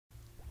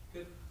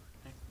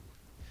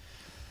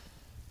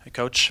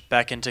Coach,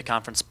 back into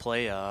conference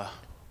play,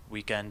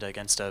 weekend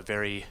against a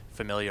very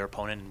familiar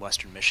opponent in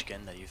Western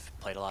Michigan that you've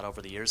played a lot over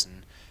the years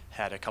and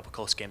had a couple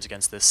close games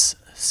against this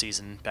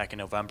season back in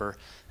November.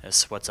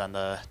 Is what's on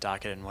the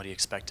docket and what do you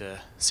expect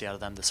to see out of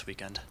them this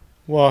weekend?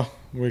 Well,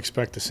 we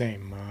expect the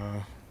same.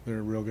 They're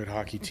a real good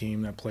hockey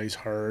team that plays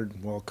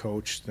hard, well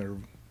coached. They're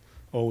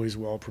always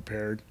well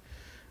prepared.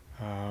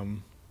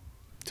 Um,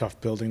 Tough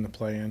building to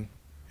play in.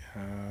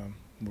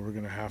 We're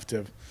going to have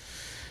to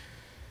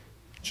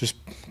just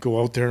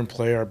go out there and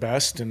play our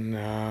best and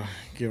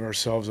give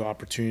ourselves the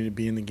opportunity to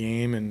be in the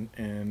game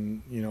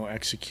and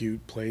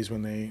execute plays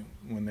when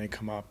they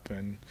come up.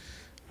 And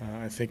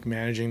I think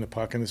managing the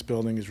puck in this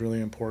building is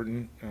really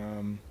important.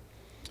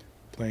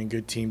 Playing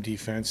good team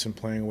defense and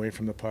playing away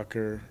from the puck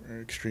are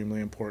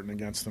extremely important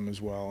against them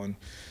as well.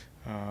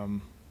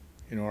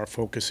 And our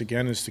focus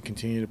again is to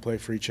continue to play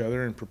for each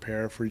other and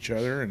prepare for each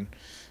other and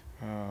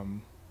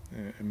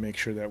make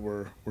sure that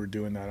we're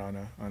doing that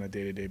on a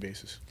day-to-day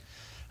basis.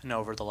 And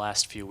over the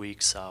last few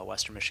weeks,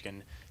 Western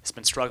Michigan has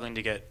been struggling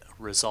to get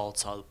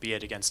results,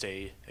 albeit against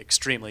a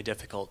extremely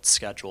difficult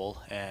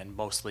schedule and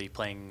mostly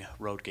playing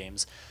road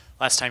games.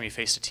 Last time you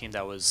faced a team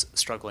that was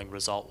struggling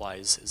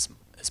result-wise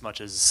as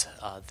much as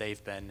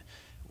they've been,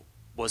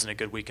 wasn't a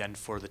good weekend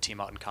for the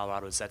team out in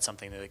Colorado. Is that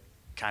something that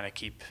kind of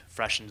keep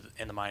fresh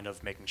in the mind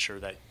of making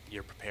sure that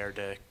you're prepared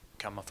to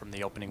come up from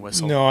the opening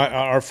whistle? No,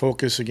 our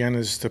focus again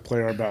is to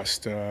play our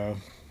best.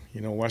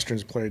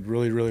 Western's played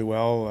really, really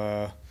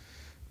well.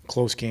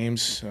 Close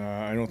games.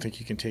 I don't think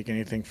you can take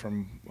anything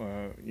from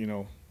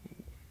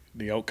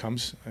the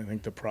outcomes. I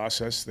think the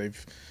process.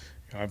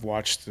 I've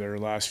watched their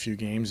last few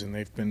games and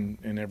they've been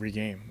in every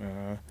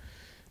game.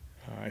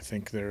 I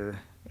think they're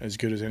as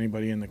good as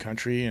anybody in the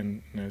country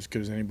and as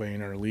good as anybody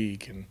in our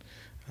league.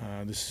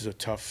 And this is a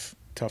tough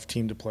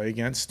team to play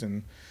against.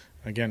 And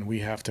again, we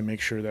have to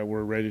make sure that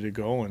we're ready to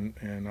go.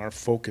 And our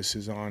focus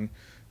is on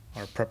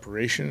our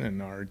preparation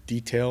and our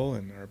detail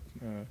and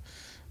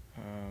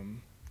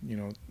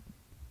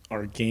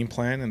our game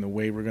plan and the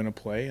way we're going to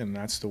play, and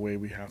that's the way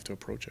we have to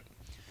approach it.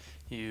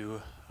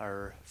 You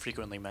are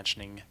frequently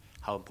mentioning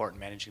how important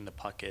managing the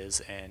puck is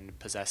and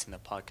possessing the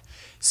puck.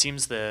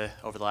 Seems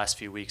over the last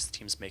few weeks the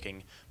team's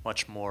making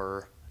much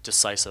more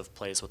decisive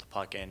plays with the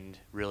puck and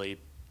really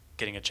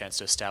getting a chance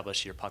to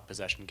establish your puck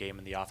possession game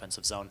in the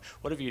offensive zone.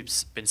 What have you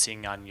been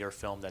seeing on your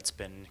film that's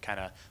been kind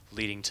of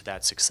leading to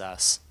that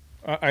success?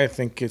 I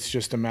think it's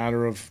just a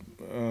matter of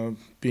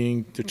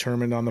being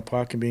determined on the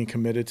puck and being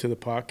committed to the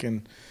puck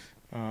and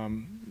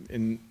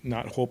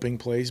not hoping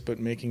plays, but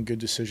making good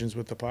decisions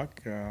with the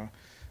puck.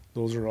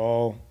 Those are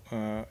all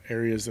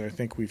areas that I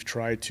think we've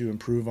tried to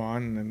improve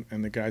on,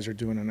 and the guys are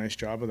doing a nice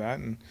job of that.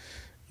 And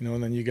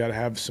then you got to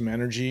have some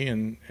energy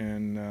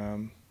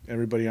and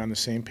everybody on the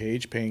same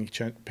page, paying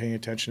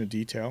attention to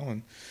detail.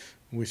 And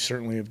we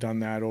certainly have done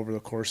that over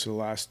the course of the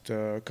last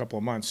couple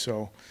of months.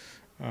 So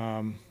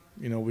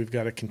we've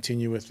got to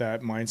continue with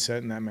that mindset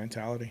and that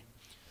mentality.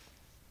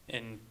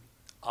 And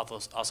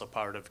also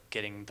part of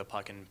getting the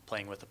puck and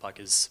playing with the puck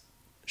is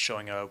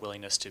showing a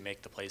willingness to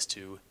make the plays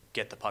to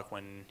get the puck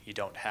when you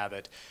don't have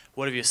it.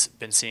 What have you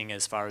been seeing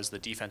as far as the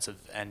defensive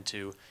end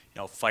to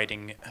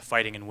fighting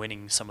and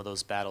winning some of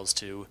those battles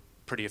to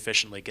pretty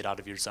efficiently get out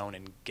of your zone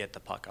and get the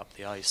puck up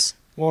the ice?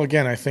 Well,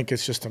 again, I think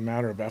it's just a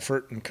matter of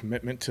effort and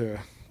commitment to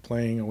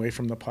playing away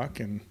from the puck,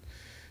 and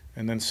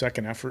then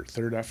second effort,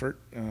 third effort.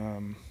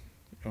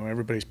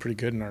 Everybody's pretty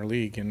good in our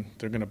league, and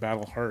they're going to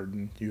battle hard,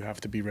 and you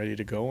have to be ready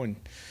to go. And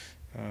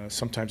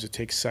sometimes it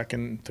takes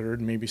second,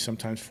 third, maybe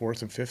sometimes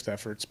fourth and fifth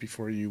efforts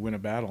before you win a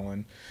battle.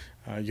 And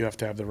you have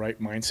to have the right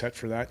mindset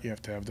for that. You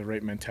have to have the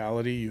right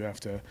mentality. You have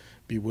to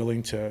be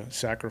willing to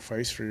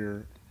sacrifice for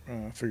your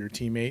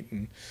teammate.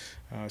 And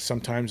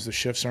sometimes the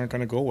shifts aren't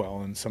going to go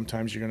well, and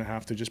sometimes you're going to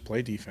have to just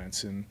play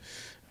defense. And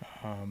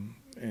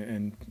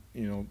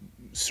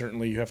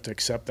certainly you have to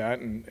accept that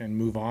and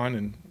move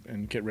on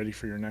and get ready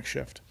for your next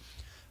shift.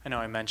 I know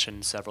I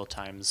mentioned several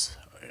times,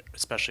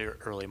 especially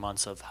early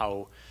months, of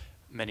how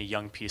many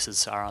young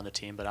pieces are on the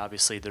team, but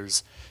obviously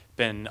there's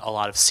been a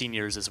lot of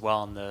seniors as well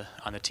on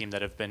the team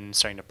that have been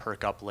starting to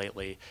perk up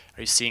lately.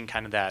 Are you seeing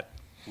kind of that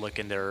look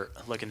in their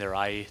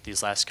eye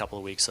these last couple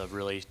of weeks of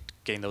really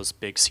getting those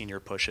big senior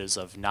pushes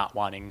of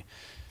wanting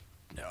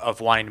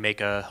to make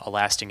a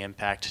lasting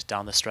impact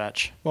down the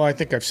stretch? Well, I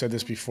think I've said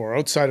this before.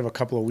 Outside of a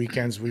couple of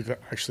weekends, we've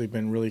actually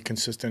been really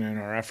consistent in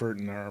our effort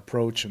and our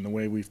approach and the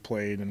way we've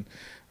played. And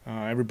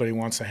everybody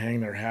wants to hang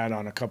their hat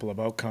on a couple of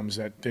outcomes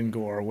that didn't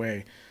go our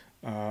way.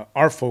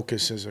 Our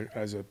focus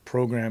as a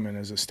program and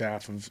as a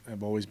staff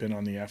have always been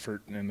on the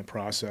effort and the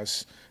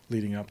process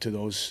leading up to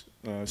those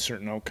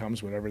certain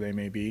outcomes, whatever they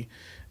may be.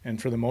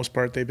 And for the most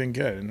part, they've been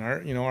good. And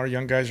our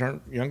young guys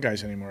aren't young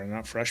guys anymore; they're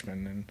not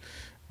freshmen. And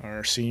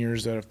our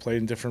seniors that have played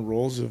in different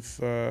roles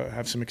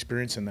have some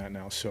experience in that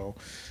now. So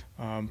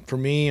for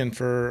me and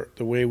for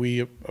the way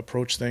we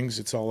approach things,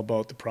 it's all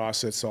about the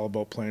process. It's all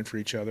about playing for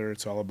each other.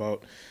 It's all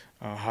about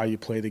how you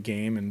play the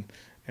game and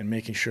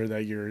making sure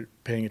that you're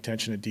paying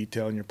attention to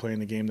detail and you're playing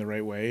the game the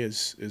right way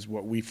is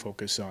what we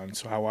focus on.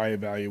 So how I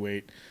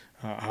evaluate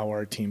how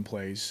our team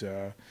plays.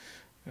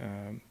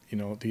 You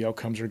know, the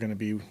outcomes are going to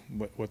be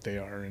what they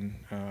are,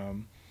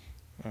 and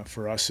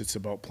for us, it's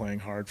about playing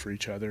hard for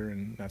each other,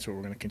 and that's what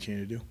we're going to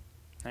continue to do.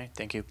 All right,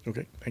 thank you.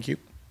 Okay, thank you.